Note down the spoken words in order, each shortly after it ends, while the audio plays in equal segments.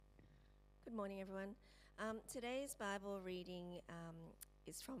Good morning, everyone. Today's Bible reading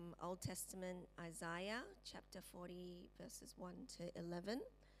is from Old Testament Isaiah chapter 40, verses 1 to 11.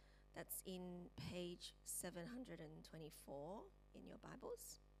 That's in page 724 in your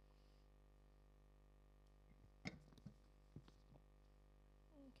Bibles.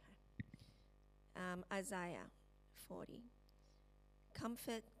 Okay. Isaiah 40.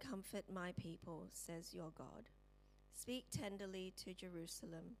 Comfort, comfort my people, says your God. Speak tenderly to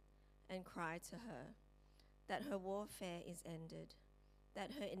Jerusalem and cry to her, that her warfare is ended,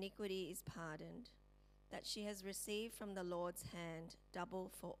 that her iniquity is pardoned, that she has received from the Lord's hand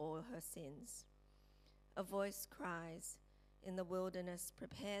double for all her sins. A voice cries, in the wilderness,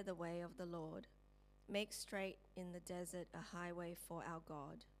 prepare the way of the Lord. Make straight in the desert a highway for our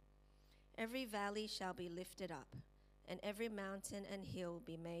God. Every valley shall be lifted up, and every mountain and hill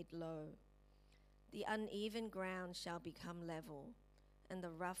be made low. The uneven ground shall become level, and the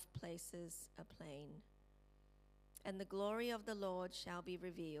rough places a plain. And the glory of the Lord shall be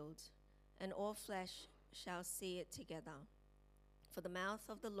revealed, and all flesh shall see it together. For the mouth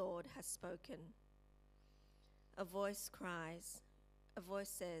of the Lord has spoken. A voice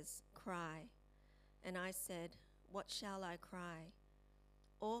says, cry. And I said, what shall I cry?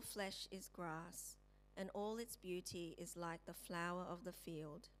 All flesh is grass, and all its beauty is like the flower of the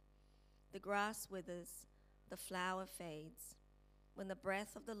field. The grass withers, the flower fades, when the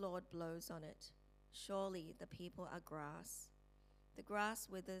breath of the Lord blows on it. Surely the people are grass. The grass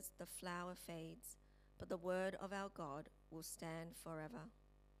withers, the flower fades, but the word of our God will stand forever.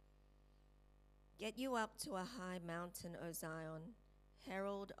 Get you up to a high mountain, O Zion,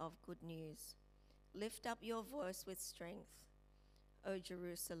 herald of good news. Lift up your voice with strength, O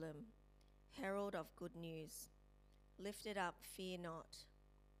Jerusalem, herald of good news. Lift it up, fear not.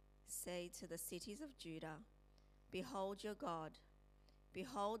 Say to the cities of Judah, behold your God.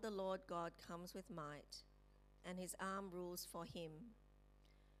 Behold, the Lord God comes with might, and his arm rules for him.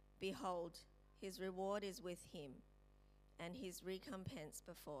 Behold, his reward is with him, and his recompense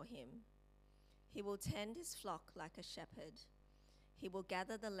before him. He will tend his flock like a shepherd. He will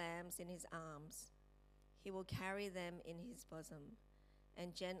gather the lambs in his arms. He will carry them in his bosom,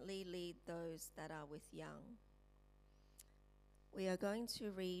 and gently lead those that are with young. We are going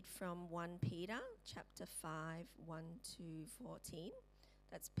to read from 1 Peter chapter 5, 1 to 14.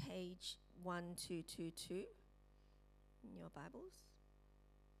 That's page 1222 in your Bibles.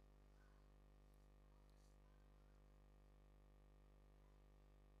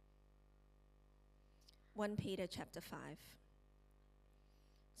 One Peter chapter 5.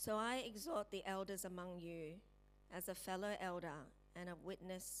 So I exhort the elders among you as a fellow elder and a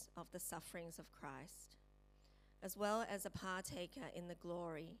witness of the sufferings of Christ, as well as a partaker in the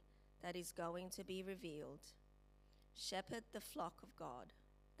glory that is going to be revealed. Shepherd the flock of God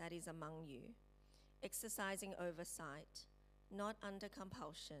that is among you, exercising oversight, not under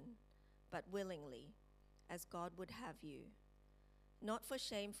compulsion, but willingly, as God would have you, not for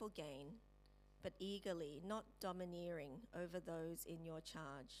shameful gain, but eagerly, not domineering over those in your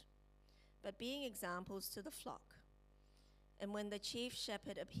charge, but being examples to the flock. And when the chief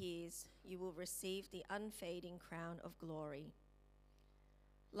shepherd appears, you will receive the unfading crown of glory.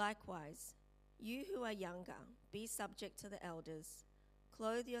 Likewise, you who are younger, be subject to the elders.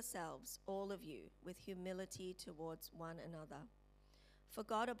 Clothe yourselves, all of you, with humility towards one another. For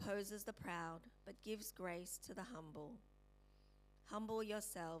God opposes the proud, but gives grace to the humble. Humble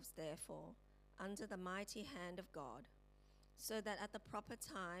yourselves, therefore, under the mighty hand of God, so that at the proper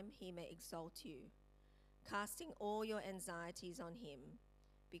time he may exalt you, casting all your anxieties on him,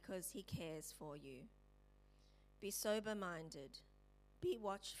 because he cares for you. Be sober-minded, be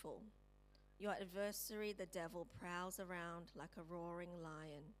watchful. Your adversary, the devil, prowls around like a roaring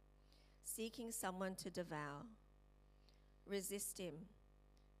lion, seeking someone to devour. Resist him,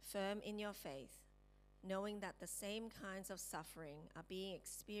 firm in your faith, knowing that the same kinds of suffering are being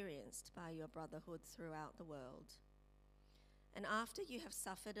experienced by your brotherhood throughout the world. And after you have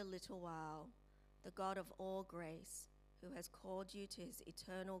suffered a little while, the God of all grace, who has called you to his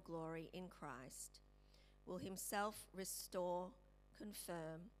eternal glory in Christ, will himself restore,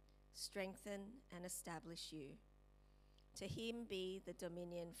 confirm, strengthen, and establish you. To him be the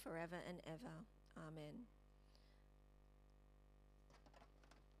dominion forever and ever. Amen.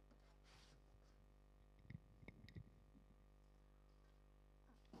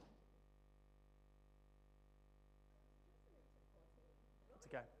 It's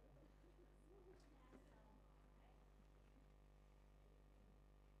okay.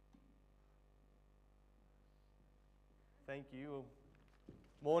 Thank you.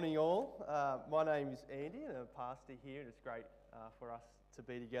 Morning all. My name is Andy and I'm a pastor here, and it's great for us to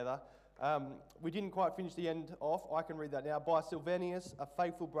be together. We didn't quite finish the end off. I can read that now. By Silvanus, a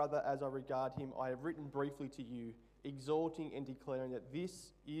faithful brother as I regard him, I have written briefly to you, exhorting and declaring that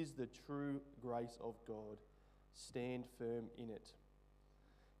this is the true grace of God. Stand firm in it.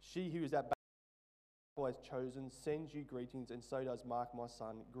 She who is at has chosen sends you greetings, and so does Mark, my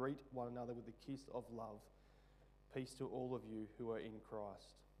son. Greet one another with a kiss of love. Peace to all of you who are in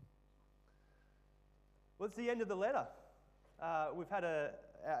Christ. Well, it's the end of the letter. We've had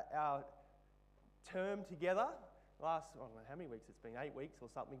our term together. Last, I don't know how many weeks it's been, 8 weeks or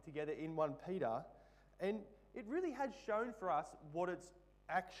something together in 1 Peter. And it really has shown for us what it's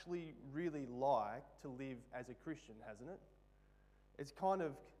actually really like to live as a Christian, hasn't it? It's kind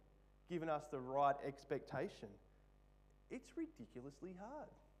of given us the right expectation. It's ridiculously hard.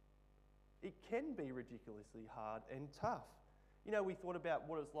 It can be ridiculously hard and tough. You know, we thought about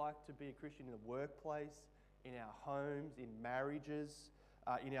what it's like to be a Christian in the workplace, in our homes, in marriages,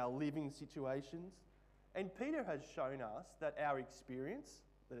 in our living situations. And Peter has shown us that our experience,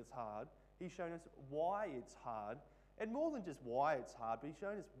 that it's hard, he's shown us why it's hard, and more than just why it's hard, but he's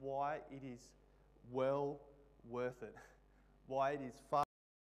shown us why it is well worth it, why it is fun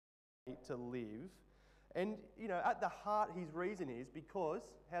to live. And, you know, at the heart, his reason is because,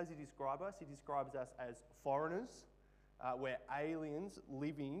 how does he describe us? He describes us as foreigners. We're aliens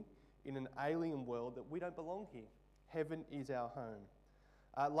living in an alien world that we don't belong here. Heaven is our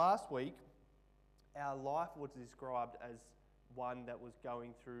home. Last week, our life was described as one that was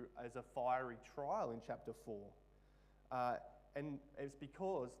going through as a fiery trial in chapter 4. And it's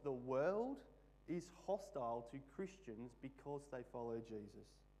because the world is hostile to Christians because they follow Jesus.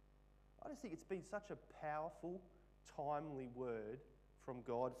 I just think it's been such a powerful, timely word from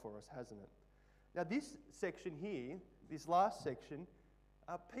God for us, hasn't it? Now this section here, this last section,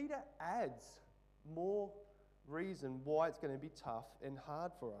 Peter adds more reason why it's going to be tough and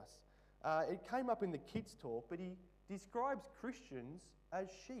hard for us. It came up in the kids' talk, but he describes Christians as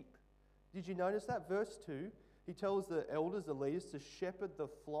sheep. Did you notice that? Verse 2, he tells the elders, the leaders, to shepherd the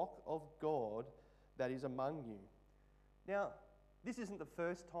flock of God that is among you. Now, this isn't the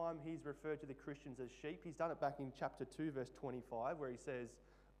first time he's referred to the Christians as sheep. He's done it back in chapter 2, verse 25, where he says,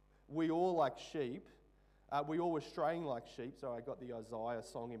 we all like sheep, we all were straying like sheep. So I got the Isaiah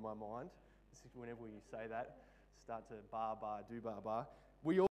song in my mind. Whenever you say that, start to bar, bar, do, bar, bar.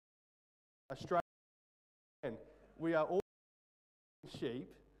 We all are straying. We are all sheep,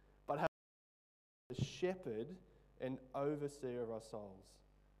 but have a shepherd and overseer of our souls.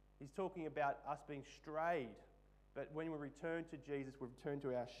 He's talking about us being strayed. But when we return to Jesus, we return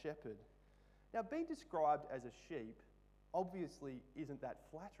to our shepherd. Now, being described as a sheep obviously isn't that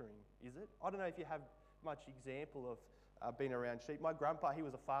flattering, is it? I don't know if you have much example of being around sheep. My grandpa, he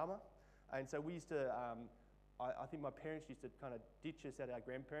was a farmer, and so we used to, I think my parents used to kind of ditch us at our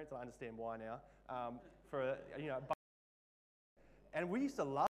grandparents. I understand why now, and we used to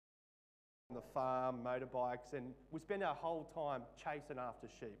love on the farm, motorbikes, and we spend our whole time chasing after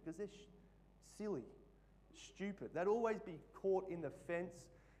sheep because they're silly. Stupid. They'd always be caught in the fence.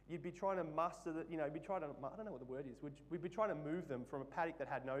 You'd be trying to muster the, I don't know what the word is. We'd be trying to move them from a paddock that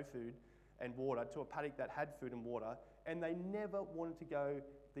had no food and water to a paddock that had food and water, and they never wanted to go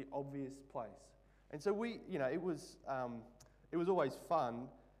the obvious place. And so it was always fun.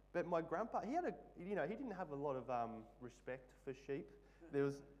 But my grandpa, he didn't have a lot of respect for sheep.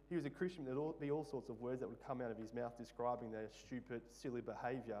 He was a Christian. There'd be all sorts of words that would come out of his mouth describing their stupid, silly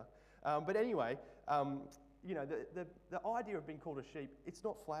behaviour. But anyway, the idea of being called a sheep, it's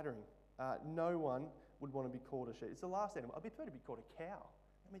not flattering. No one would want to be called a sheep. It's the last animal. I'd prefer to be called a cow.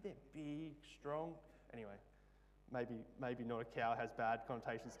 I mean, they're big, strong. Anyway, maybe not a cow has bad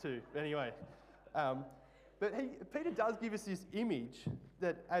connotations too. Anyway, but Peter does give us this image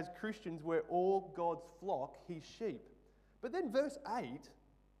that as Christians, we're all God's flock, his sheep. But then verse 8,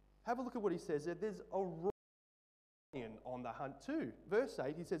 have a look at what he says there. There's a lion on the hunt too. Verse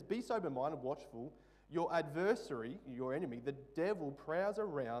 8, he says, be sober-minded, watchful. Your adversary, your enemy, the devil, prowls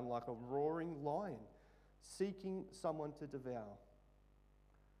around like a roaring lion, seeking someone to devour.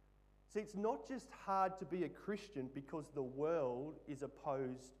 See, it's not just hard to be a Christian because the world is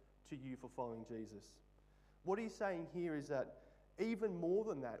opposed to you for following Jesus. What he's saying here is that even more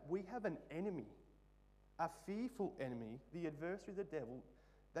than that, we have an enemy, a fearful enemy, the adversary, the devil,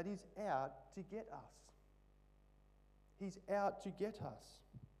 that is out to get us. He's out to get us.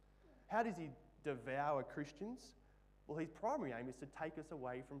 How does he devour Christians? Well, his primary aim is to take us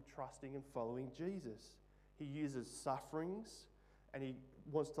away from trusting and following Jesus. He uses sufferings, and he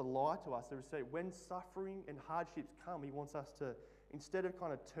wants to lie to us. When suffering and hardships come, he wants us to, instead of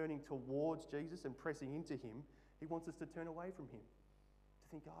kind of turning towards Jesus and pressing into him, he wants us to turn away from him, to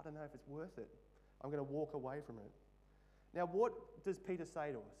think, I don't know if it's worth it. I'm going to walk away from it. Now, what does Peter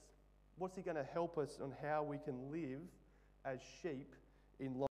say to us? What's he going to help us on how we can live as sheep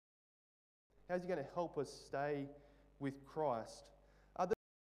in life? How's he going to help us stay with Christ? The thing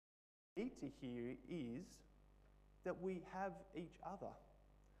we need to hear is that we have each other.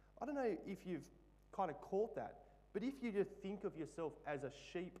 I don't know if you've kind of caught that, but if you just think of yourself as a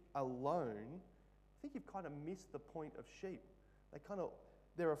sheep alone, I think you've kind of missed the point of sheep.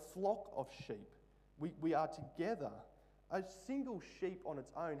 They're a flock of sheep. We are together. A single sheep on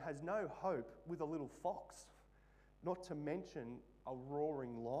its own has no hope with a little fox, not to mention a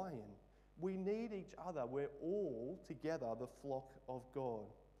roaring lion. We need each other. We're all together, the flock of God.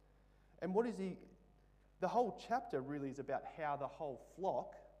 And what is the whole chapter really is about how the whole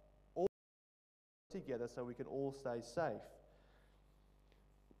flock all together so we can all stay safe.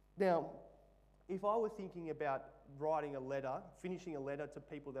 Now, if I were thinking about writing a letter, finishing a letter to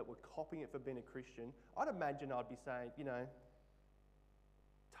people that were copying it for being a Christian, I'd imagine I'd be saying,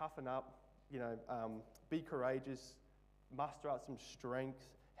 toughen up, be courageous, muster up some strength,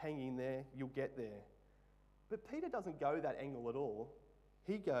 hang in there, you'll get there. But Peter doesn't go that angle at all.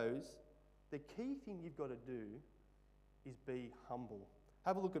 He goes, the key thing you've got to do is be humble.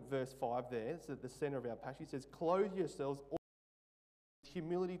 Have a look at verse 5 there. It's at the centre of our passage. He says, clothe yourselves all with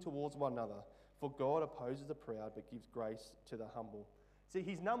humility towards one another, for God opposes the proud but gives grace to the humble. See,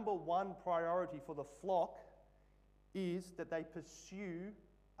 his number one priority for the flock is that they pursue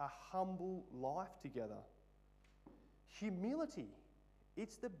a humble life together. Humility,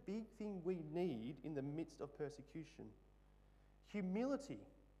 it's the big thing we need in the midst of persecution. Humility,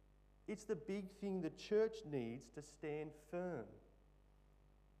 it's the big thing the church needs to stand firm.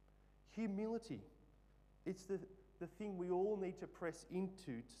 Humility, it's the thing we all need to press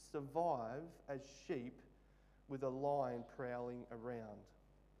into to survive as sheep with a lion prowling around.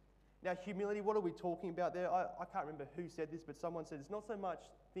 Now, humility, what are we talking about there? I can't remember who said this, but someone said it's not so much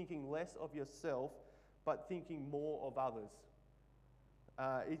thinking less of yourself, but thinking more of others.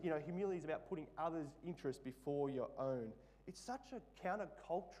 Humility is about putting others' interests before your own. It's such a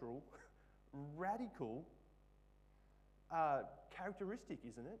countercultural, radical characteristic,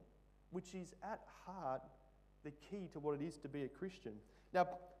 isn't it? Which is at heart the key to what it is to be a Christian. Now,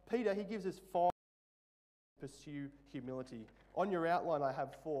 Peter, he gives us 5 to pursue humility. On your outline, I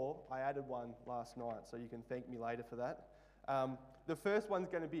have 4. I added one last night, so you can thank me later for that. The first one's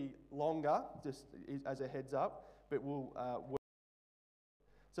going to be longer, just as a heads up, but we'll work.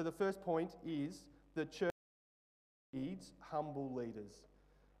 So the first point is the church needs humble leaders.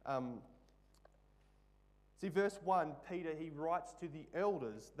 See, verse 1, Peter, he writes to the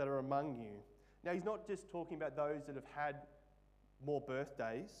elders that are among you. Now, he's not just talking about those that have had more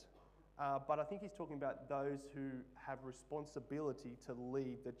birthdays, but I think he's talking about those who have responsibility to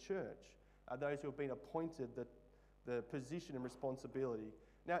lead the church, those who have been appointed the position and responsibility.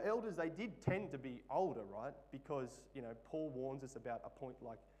 Now, elders, they did tend to be older, right? Because, Paul warns us about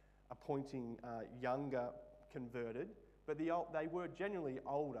appointing younger converted, but they were generally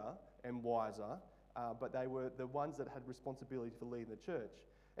older and wiser, but they were the ones that had responsibility for leading the church.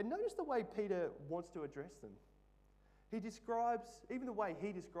 And notice the way Peter wants to address them. Even the way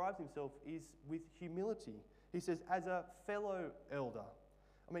he describes himself is with humility. He says, as a fellow elder.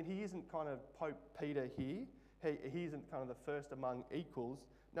 I mean, he isn't kind of Pope Peter here. He isn't kind of the first among equals.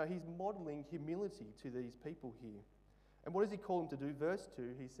 No, he's modelling humility to these people here. And what does he call them to do? Verse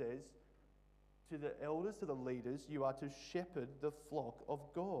 2, he says, to the elders, to the leaders, you are to shepherd the flock of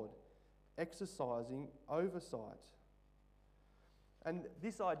God, exercising oversight. And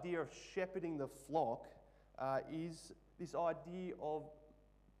this idea of shepherding the flock is this idea of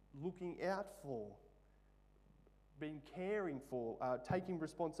looking out for, being caring for, taking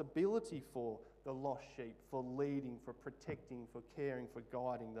responsibility for the lost sheep, for leading, for protecting, for caring, for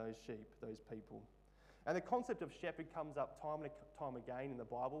guiding those sheep, those people. And the concept of shepherd comes up time and time again in the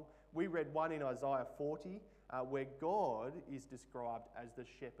Bible. We read one in Isaiah 40 where God is described as the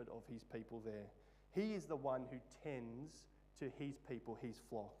shepherd of his people there. He is the one who tends to his people, his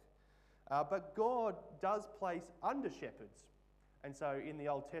flock. But God does place under shepherds. And so in the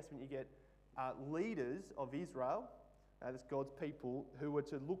Old Testament you get leaders of Israel, that's God's people, who were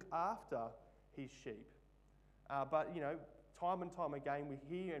to look after his sheep. But time and time again we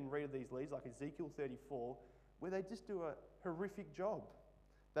hear and read of these leaders, like Ezekiel 34, where they just do a horrific job.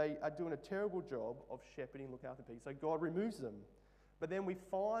 They are doing a terrible job of shepherding, looking after people. So God removes them. But then we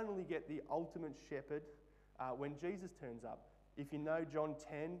finally get the ultimate shepherd when Jesus turns up. If you know John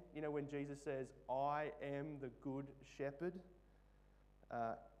 10, when Jesus says, I am the good shepherd,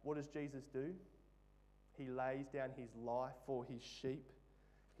 what does Jesus do? He lays down his life for his sheep.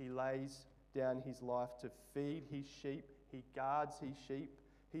 He lays down his life to feed his sheep. He guards his sheep.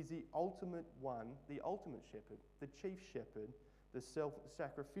 He's the ultimate one, the ultimate shepherd, the chief shepherd, the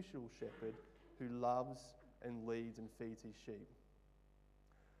self-sacrificial shepherd who loves and leads and feeds his sheep.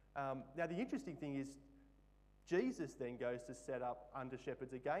 Now, the interesting thing is, Jesus then goes to set up under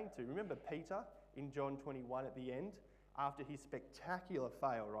shepherds again too. Remember Peter in John 21 at the end, after his spectacular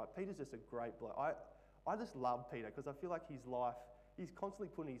fail, right? Peter's just a great bloke. I just love Peter because I feel like his life, he's constantly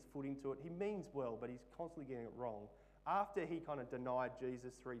putting his foot into it. He means well, but he's constantly getting it wrong. After he kind of denied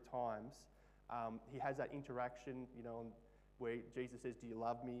Jesus 3 times, he has that interaction, where Jesus says, "Do you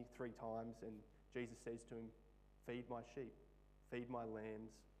love me?" 3 times, and Jesus says to him, "Feed my sheep, feed my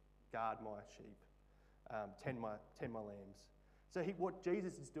lambs, guard my sheep, tend my lambs." So what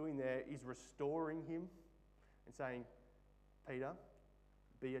Jesus is doing there is restoring him and saying, "Peter,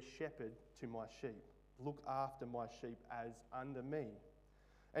 be a shepherd to my sheep. Look after my sheep as under me."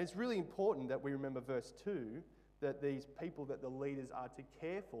 And it's really important that we remember verse 2, that these people that the leaders are to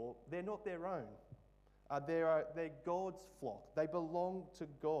care for, they're not their own. They're God's flock. They belong to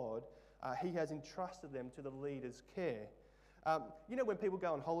God. He has entrusted them to the leader's care. When people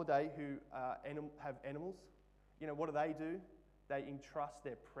go on holiday who have animals, what do? They entrust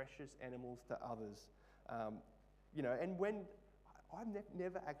their precious animals to others. And when I've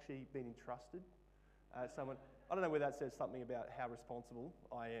never actually been entrusted someone, I don't know whether that says something about how responsible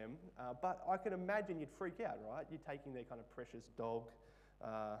I am, but I can imagine you'd freak out, right? You're taking their kind of precious dog,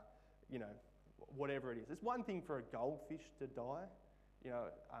 whatever it is. It's one thing for a goldfish to die.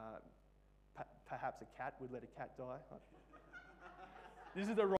 Perhaps a cat would let a cat die. This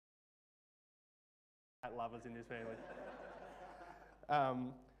is the right cat lovers in this family.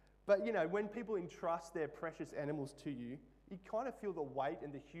 But when people entrust their precious animals to you, you kind of feel the weight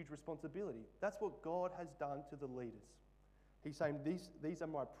and the huge responsibility. That's what God has done to the leaders. He's saying, these are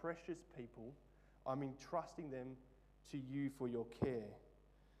my precious people. I'm entrusting them to you for your care.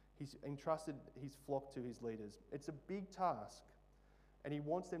 He's entrusted his flock to his leaders. It's a big task, and he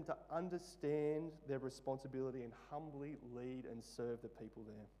wants them to understand their responsibility and humbly lead and serve the people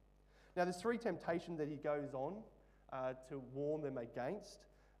there. Now, there's 3 temptations that he goes on to warn them against.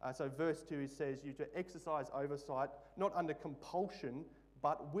 So verse 2, it says, "You to exercise oversight, not under compulsion,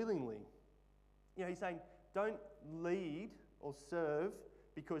 but willingly." He's saying, don't lead or serve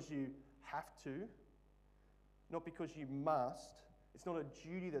because you have to, not because you must. It's not a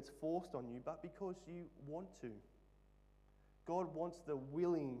duty that's forced on you, but because you want to. God wants the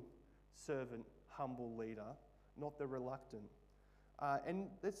willing servant, humble leader, not the reluctant.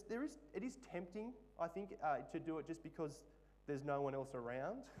 And it is tempting, I think, to do it just because there's no one else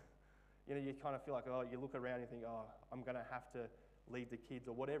around. You kind of feel like, you look around and you think, I'm going to have to lead the kids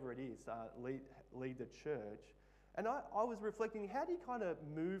or whatever it is, lead the church. And I was reflecting, how do you kind of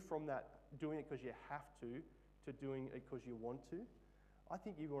move from that doing it because you have to doing it because you want to? I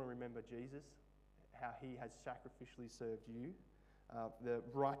think you want to remember Jesus, how he has sacrificially served you, the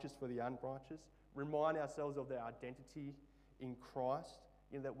righteous for the unrighteous. Remind ourselves of their identity in Christ,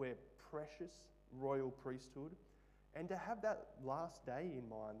 that we're precious royal priesthood. And to have that last day in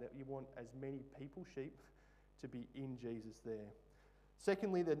mind, that you want as many people, sheep, to be in Jesus there.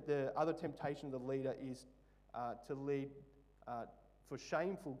 Secondly, the other temptation of the leader is to lead for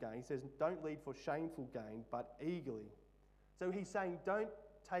shameful gain. He says, don't lead for shameful gain, but eagerly. So he's saying, don't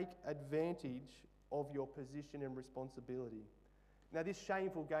take advantage of your position and responsibility. Now, this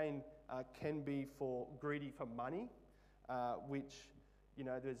shameful gain can be greedy for money, which,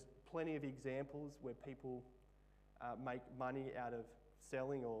 there's plenty of examples where people make money out of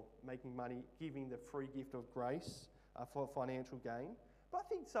selling or making money, giving the free gift of grace for financial gain. But I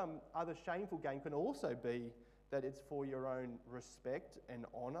think some other shameful gain can also be that it's for your own respect and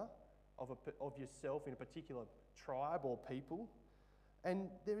honour of yourself in a particular tribe or people. And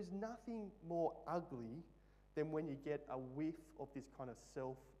there is nothing more ugly than when you get a whiff of this kind of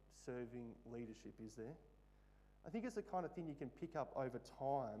self-serving leadership, is there? I think it's the kind of thing you can pick up over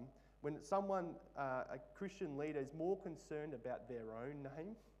time when someone, a Christian leader, is more concerned about their own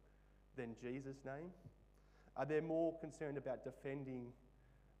name than Jesus' name. They're more concerned about defending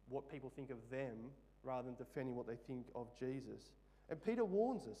what people think of them rather than defending what they think of Jesus. And Peter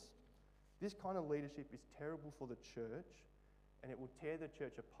warns us, this kind of leadership is terrible for the church, and it will tear the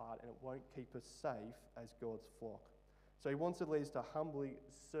church apart, and it won't keep us safe as God's flock. So he wants the leaders to humbly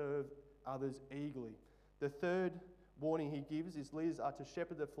serve others eagerly. The third warning he gives is leaders are to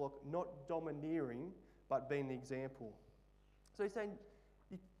shepherd the flock, not domineering, but being an example. So he's saying,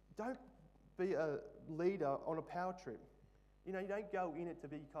 you don't be a leader on a power trip. You don't go in it to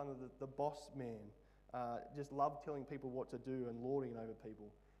be kind of the boss man, just love telling people what to do and lording over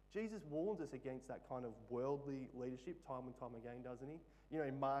people. Jesus warns us against that kind of worldly leadership time and time again, doesn't he? You know,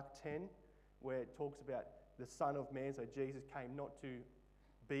 in Mark 10, where it talks about the Son of Man, so Jesus came not to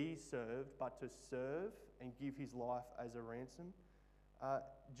be served, but to serve and give his life as a ransom.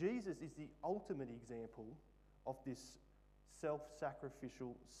 Jesus is the ultimate example of this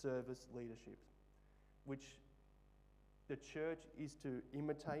self-sacrificial service leadership, which the church is to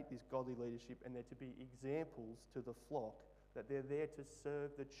imitate this godly leadership, and they're to be examples to the flock that they're there to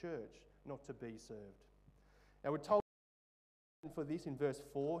serve the church, not to be served. Now we're told for this in verse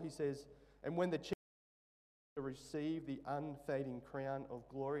 4, he says, and when the chief to receive the unfading crown of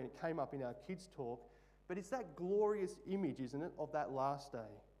glory, and it came up in our kids' talk, but it's that glorious image, isn't it, of that last day.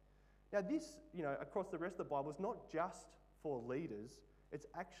 Now this, across the rest of the Bible, is not just for leaders, it's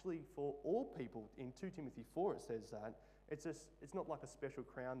actually for all people. In 2 Timothy 4 it says that. It's not like a special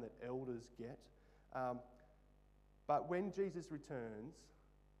crown that elders get. But when Jesus returns,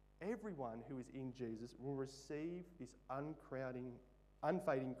 everyone who is in Jesus will receive this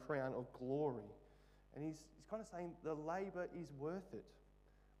unfading crown of glory. And he's kind of saying the labour is worth it.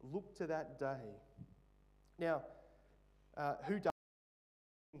 Look to that day. Now, who does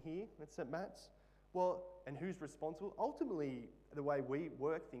here at St. Matt's? Well, and who's responsible? Ultimately, the way we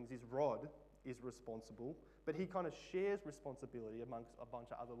work things is Rod is responsible, but he kind of shares responsibility amongst a bunch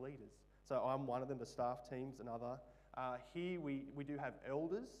of other leaders. So I'm one of them, the staff team's another. Here we do have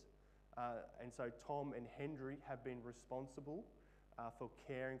elders, and so Tom and Henry have been responsible for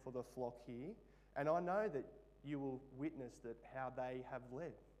caring for the flock here. And I know that you will witness that how they have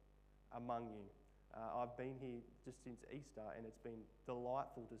led among you. I've been here just since Easter, and it's been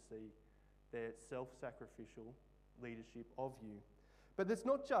delightful to see their self-sacrificial leadership of you. But there's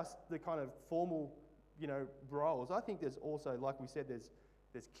not just the kind of formal, roles. I think there's also, like we said,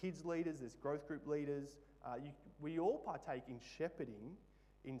 there's kids leaders, there's growth group leaders. We all partake in shepherding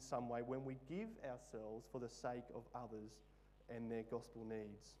in some way when we give ourselves for the sake of others and their gospel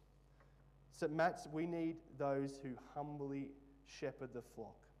needs. St. Matt's, we need those who humbly shepherd the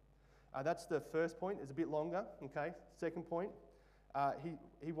flock. That's the first point. It's a bit longer, okay? Second point,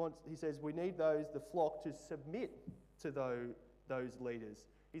 he says we need the flock to submit to those leaders.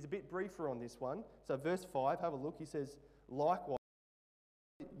 He's a bit briefer on this one. So verse 5, have a look. He says, likewise,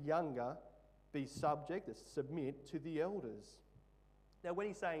 younger, be subject, submit to the elders. Now, when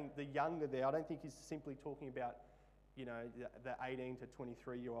he's saying the younger there, I don't think he's simply talking about, the 18 to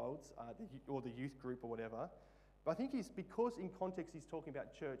 23-year-olds or the youth group or whatever. But I think because in context he's talking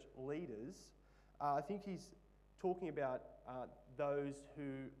about church leaders, I think he's talking about those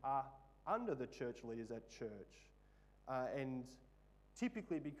who are under the church leaders at church. And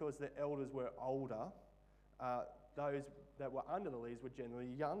typically because the elders were older, those that were under the leaders were generally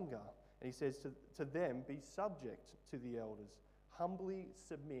younger. And he says to them, be subject to the elders. Humbly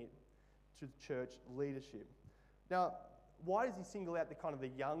submit to church leadership. Now, why does he single out the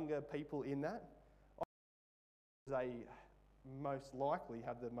younger people in that? They most likely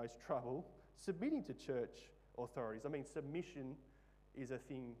have the most trouble submitting to church authorities. I mean, submission is a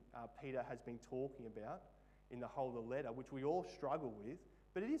thing Peter has been talking about in the whole of the letter, which we all struggle with,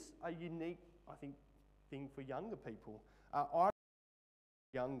 but it is a unique, I think, thing for younger people. I was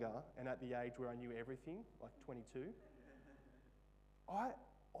younger and at the age where I knew everything, like 22. I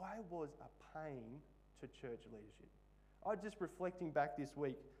was a pain to church leadership. I was just reflecting back this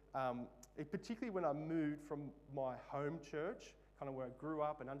week, particularly when I moved from my home church, kind of where I grew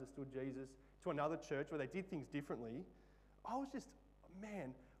up and understood Jesus, to another church where they did things differently. I was just,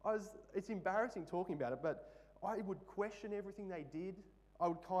 it's embarrassing talking about it, but I would question everything they did. I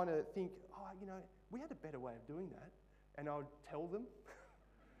would kind of think, we had a better way of doing that. And I would tell them.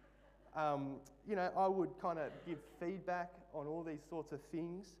 I would kind of give feedback on all these sorts of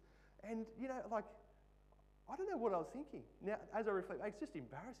things. And, I don't know what I was thinking. Now, as I reflect, it's just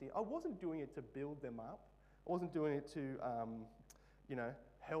embarrassing. I wasn't doing it to build them up. I wasn't doing it to,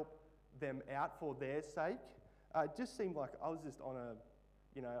 help them out for their sake. It just seemed like I was just on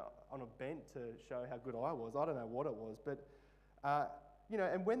a bent to show how good I was. I don't know what it was, but,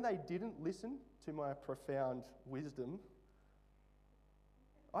 and when they didn't listen to my profound wisdom,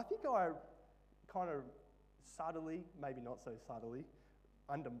 I think I kind of subtly, maybe not so subtly,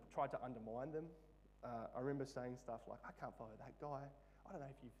 tried to undermine them. I remember saying stuff like, I can't follow that guy. I don't know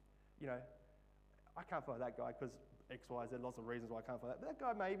if I can't follow that guy because X, Y, Z, lots of reasons why I can't follow that. But that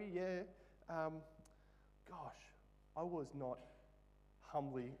guy maybe, yeah. I was not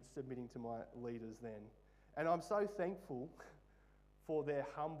humbly submitting to my leaders then. And I'm so thankful for their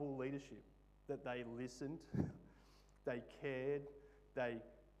humble leadership, that they listened, they cared, they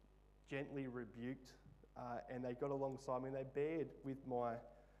gently rebuked, and they got alongside me and they bared with my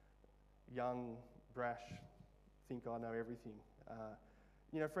young, brash, think I know everything.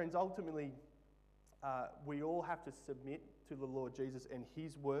 Friends, ultimately, we all have to submit to the Lord Jesus and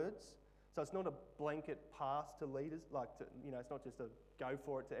his words. So it's not a blanket pass to leaders, it's not just a go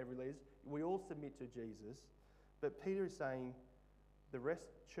for it to every leader. We all submit to Jesus. But Peter is saying, the rest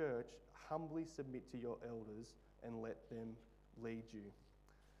church, humbly submit to your elders and let them lead you.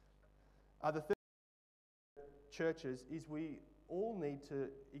 The third churches is we all need to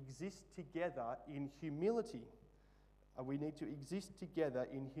exist together in humility. We need to exist together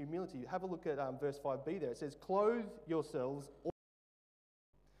in humility. Have a look at verse 5b there. It says, clothe yourselves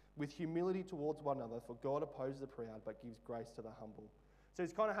with humility towards one another, for God opposes the proud but gives grace to the humble. So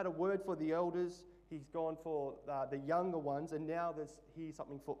he's kind of had a word for the elders, he's gone for the younger ones, and now here's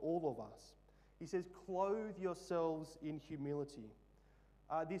something for all of us. He says, clothe yourselves in humility.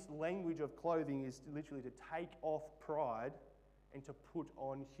 This language of clothing is literally to take off pride and to put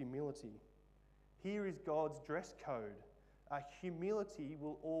on humility. Here is God's dress code. Humility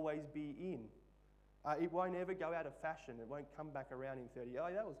will always be in. It won't ever go out of fashion. It won't come back around in 30.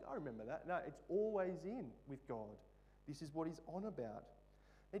 I remember that. No, it's always in with God. This is what he's on about.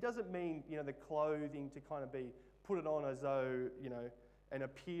 It doesn't mean, the clothing to kind of be, put it on as though, and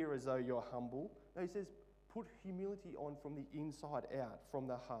appear as though you're humble. No, he says, put humility on from the inside out, from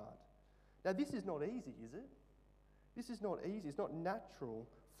the heart. Now, this is not easy, is it? This is not easy. It's not natural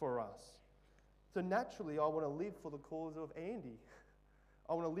for us. So naturally, I want to live for the cause of Andy.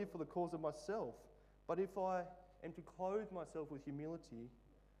 I want to live for the cause of myself. But if I am to clothe myself with humility,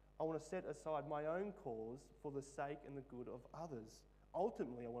 I want to set aside my own cause for the sake and the good of others.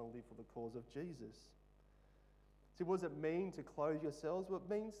 Ultimately, I want to live for the cause of Jesus. See, what does it mean to clothe yourselves? Well,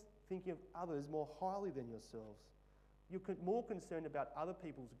 it means thinking of others more highly than yourselves. You're more concerned about other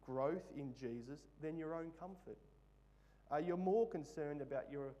people's growth in Jesus than your own comfort. You're more concerned about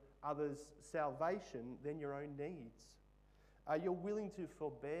your others' salvation than your own needs. You're willing to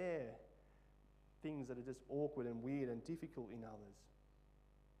forbear things that are just awkward and weird and difficult in others.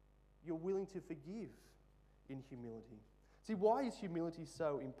 You're willing to forgive in humility. See, why is humility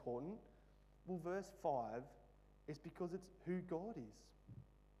so important? Well, verse 5 is because it's who God is.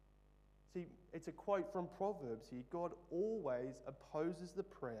 See, it's a quote from Proverbs here. God always opposes the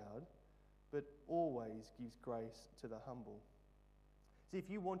proud, but always gives grace to the humble. See, if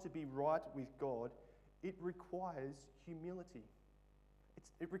you want to be right with God, it requires humility.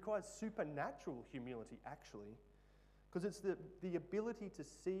 It requires supernatural humility, actually, because it's the ability to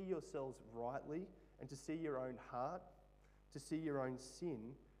see yourselves rightly and to see your own heart, to see your own sin.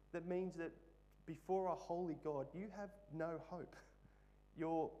 That means that before a holy God, you have no hope.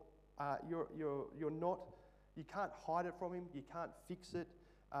 You're not. You can't hide it from him. You can't fix it.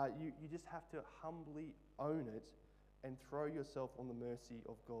 You just have to humbly own it and throw yourself on the mercy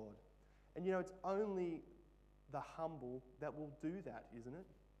of God. And it's only the humble that will do that, isn't it?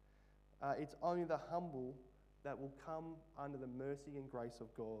 It's only the humble that will come under the mercy and grace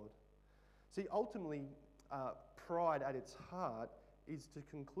of God. See, ultimately, pride at its heart is to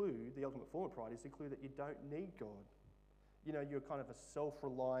conclude, the ultimate form of pride is to conclude that you don't need God. You're kind of a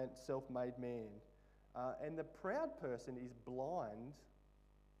self-reliant, self-made man. And the proud person is blind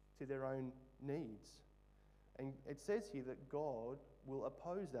to their own needs. And it says here that God will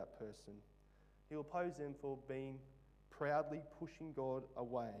oppose that person. He'll oppose them for being proudly pushing God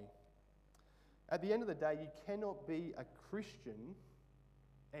away. At the end of the day, you cannot be a Christian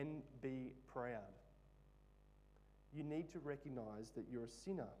and be proud. You need to recognize that you're a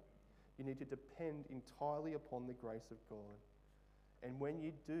sinner. You need to depend entirely upon the grace of God. And when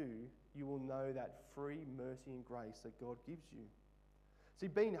you do, you will know that free mercy and grace that God gives you. See,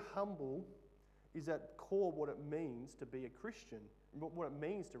 being humble is at core what it means to be a Christian, what it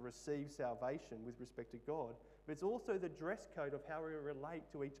means to receive salvation with respect to God. But it's also the dress code of how we relate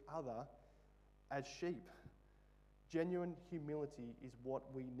to each other as sheep. Genuine humility is what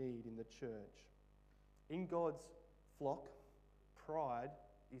we need in the church. In God's flock, pride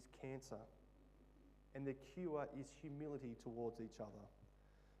is cancer, and the cure is humility towards each other.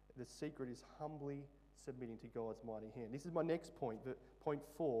 The secret is humbly submitting to God's mighty hand. This is my next point, point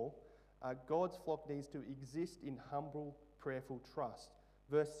 4. God's flock needs to exist in humble, prayerful trust.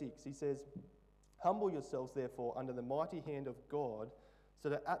 Verse 6, he says, "Humble yourselves, therefore, under the mighty hand of God, so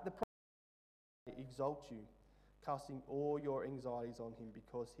that at the proper time he exalt you, casting all your anxieties on him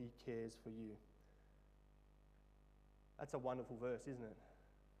because he cares for you." That's a wonderful verse, isn't it?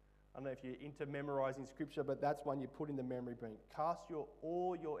 I don't know if you're into memorizing scripture, but that's one you put in the memory bank. Cast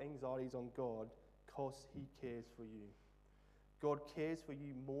all your anxieties on God because he cares for you. God cares for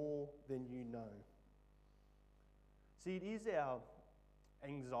you more than you know. See, it is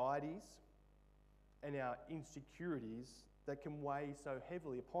anxieties and our insecurities that can weigh so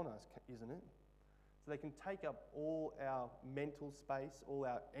heavily upon us, isn't it? So they can take up all our mental space, all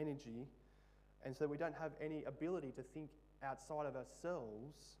our energy, and so we don't have any ability to think outside of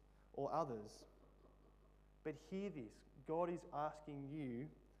ourselves or others. But hear this, God is asking you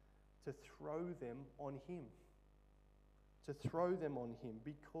to throw them on Him. To throw them on Him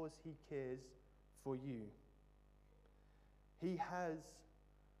because He cares for you. He has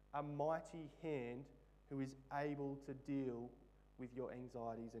a mighty hand who is able to deal with your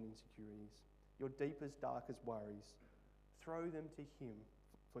anxieties and insecurities, your deepest, darkest worries. Throw them to Him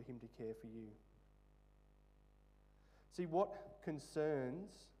for Him to care for you. See, what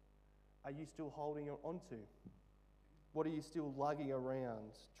concerns are you still holding on to? What are you still lugging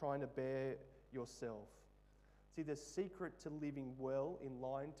around, trying to bear yourself? See, the secret to living well in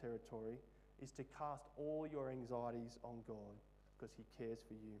lion territory is to cast all your anxieties on God because He cares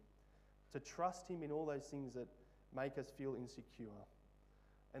for you. To trust Him in all those things that make us feel insecure.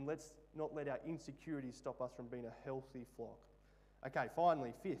 And let's not let our insecurities stop us from being a healthy flock. Okay,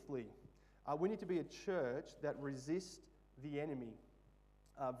 finally, fifthly, we need to be a church that resists the enemy.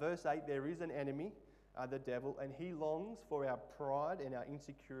 Verse 8, there is an enemy, the devil, and he longs for our pride and our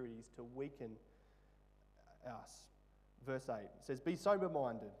insecurities to weaken us. Verse 8 says, be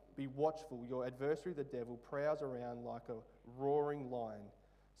sober-minded, be watchful. Your adversary, the devil, prowls around like a roaring lion,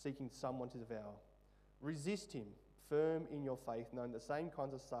 seeking someone to devour. Resist him, firm in your faith, knowing the same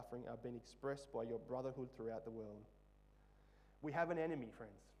kinds of suffering are being expressed by your brotherhood throughout the world. We have an enemy,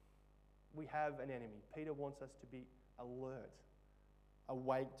 friends. We have an enemy. Peter wants us to be alert,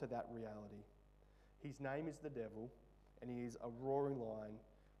 awake to that reality. His name is the devil, and he is a roaring lion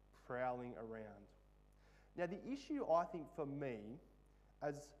prowling around. Now, the issue, I think, for me,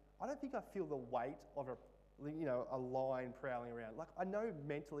 as I don't think I feel the weight of a lion prowling around. Like, I know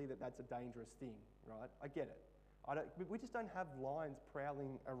mentally that that's a dangerous thing, right? I get it. We just don't have lions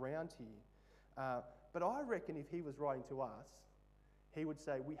prowling around here. But I reckon if he was writing to us, he would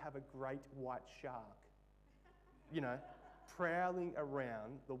say, we have a great white shark, prowling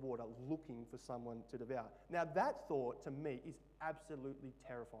around the water looking for someone to devour. Now, that thought, to me, is absolutely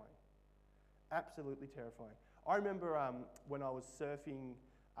terrifying. Absolutely terrifying. I remember when I was surfing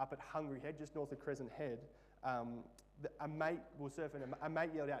up at Hungry Head, just north of Crescent Head, a mate was surfing, a mate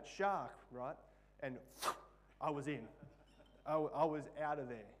yelled out, shark, right? And I was in. I was out of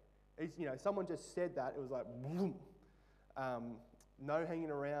there. Someone just said that, it was like, boom. No hanging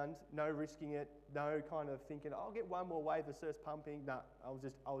around, no risking it, no kind of thinking, I'll get one more wave, the surf's pumping. No, I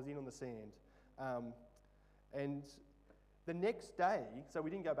was in on the sand. And the next day, so we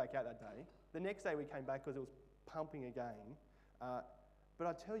didn't go back out that day. The next day we came back because it was pumping again. But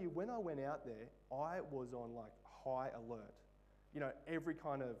I tell you, when I went out there, I was on like high alert. Every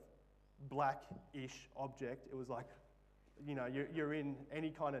kind of black-ish object, it was like, you're in any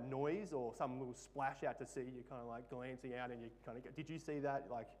kind of noise or some little splash out to sea, you're kind of like glancing out and you kind of go, did you see that?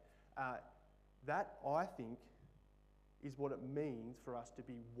 That, I think, is what it means for us to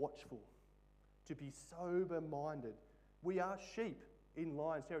be watchful, to be sober-minded. We are sheep in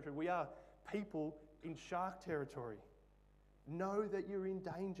lion's territory. We are people in shark territory. Know that you're in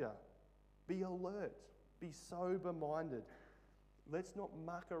danger. Be alert. Be sober-minded. Let's not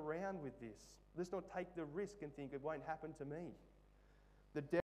muck around with this. Let's not take the risk and think it won't happen to me. The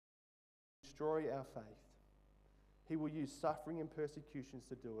devil will destroy our faith. He will use suffering and persecutions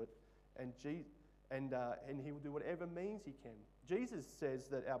to do it, and he will do whatever means he can. Jesus says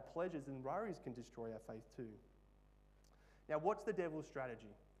that our pleasures and worries can destroy our faith too. Now, what's the devil's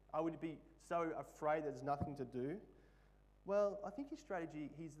strategy? I would be so afraid there's nothing to do. Well, I think his strategy,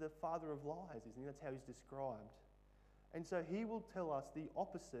 he's the father of lies, isn't he? That's how he's described. And so he will tell us the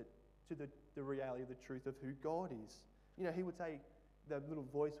opposite to the reality of the truth of who God is. He would say, the little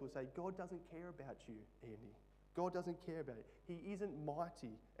voice will say, God doesn't care about you, Andy. God doesn't care about it. He isn't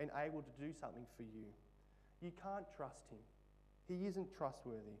mighty and able to do something for you. You can't trust him. He isn't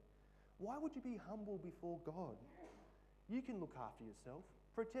trustworthy. Why would you be humble before God? You can look after yourself.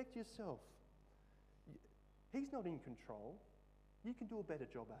 Protect yourself. He's not in control. You can do a better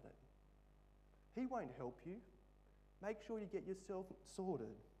job at it. He won't help you. Make sure you get yourself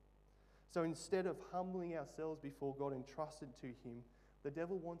sorted. So instead of humbling ourselves before God and trusting to him, the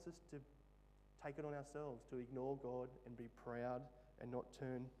devil wants us to take it on ourselves, to ignore God and be proud and not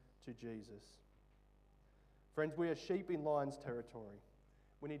turn to Jesus. Friends, we are sheep in lion's territory.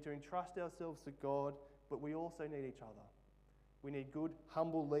 We need to entrust ourselves to God, but we also need each other. We need good,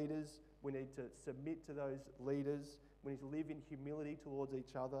 humble leaders. We need to submit to those leaders. We need to live in humility towards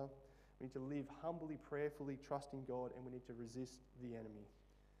each other. We need to live humbly, prayerfully, trusting God, and we need to resist the enemy.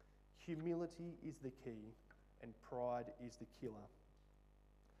 Humility is the key, and pride is the killer.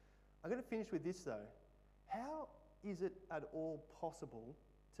 I'm going to finish with this though. How is it at all possible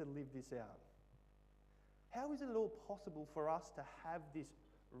to live this out? How is it at all possible for us to have this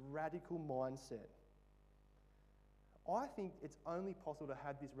radical mindset? I think it's only possible to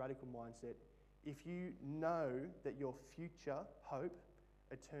have this radical mindset if you know that your future hope,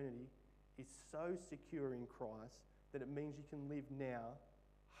 eternity, is so secure in Christ that it means you can live now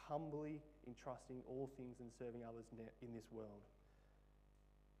humbly in trusting all things and serving others in this world.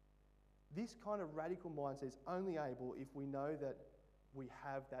 This kind of radical mindset is only able if we know that we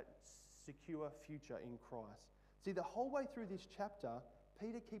have that secure future in Christ. See, the whole way through this chapter,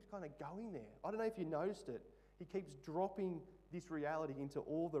 Peter keeps kind of going there. I don't know if you noticed it. He keeps dropping this reality into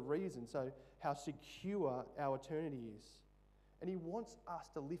all the reasons, so how secure our eternity is. And he wants us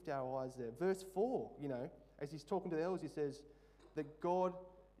to lift our eyes there. Verse 4, as he's talking to the elders, he says that God,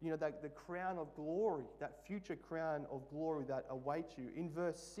 that the crown of glory, that future crown of glory that awaits you. In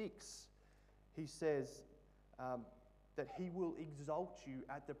verse 6, he says that he will exalt you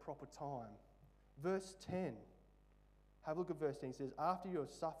at the proper time. Verse 10, have a look at verse 10. He says, after you have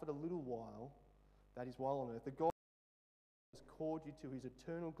suffered a little while, that is while on earth, the God who has called you to his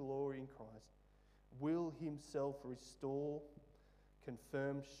eternal glory in Christ will himself restore,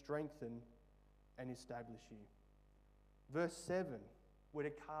 confirm, strengthen, and establish you. Verse 7, we're to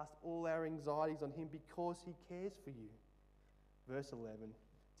cast all our anxieties on him because he cares for you. Verse 11,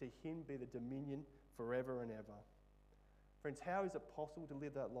 to him be the dominion forever and ever. Friends, how is it possible to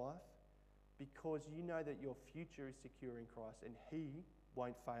live that life? Because you know that your future is secure in Christ and he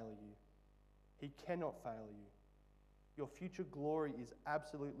won't fail you. He cannot fail you. Your future glory is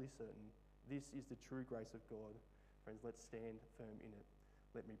absolutely certain. This is the true grace of God. Friends, let's stand firm in it.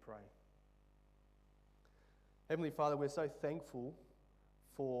 Let me pray. Heavenly Father, we're so thankful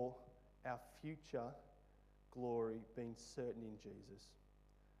for our future glory being certain in Jesus.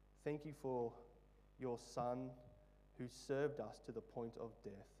 Thank you for your Son who served us to the point of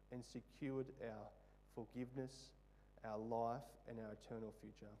death and secured our forgiveness, our life, and our eternal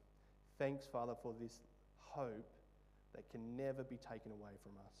future. Thanks, Father, for this hope that can never be taken away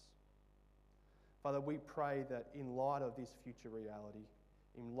from us. Father, we pray that in light of this future reality,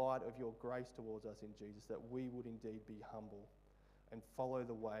 in light of your grace towards us in Jesus, that we would indeed be humble and follow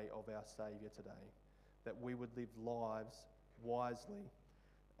the way of our Saviour today, that we would live lives wisely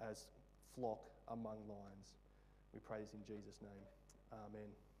as flock among lions. We pray this in Jesus' name. Amen.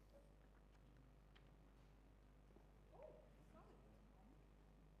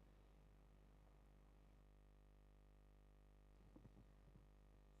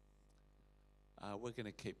 We're going to keep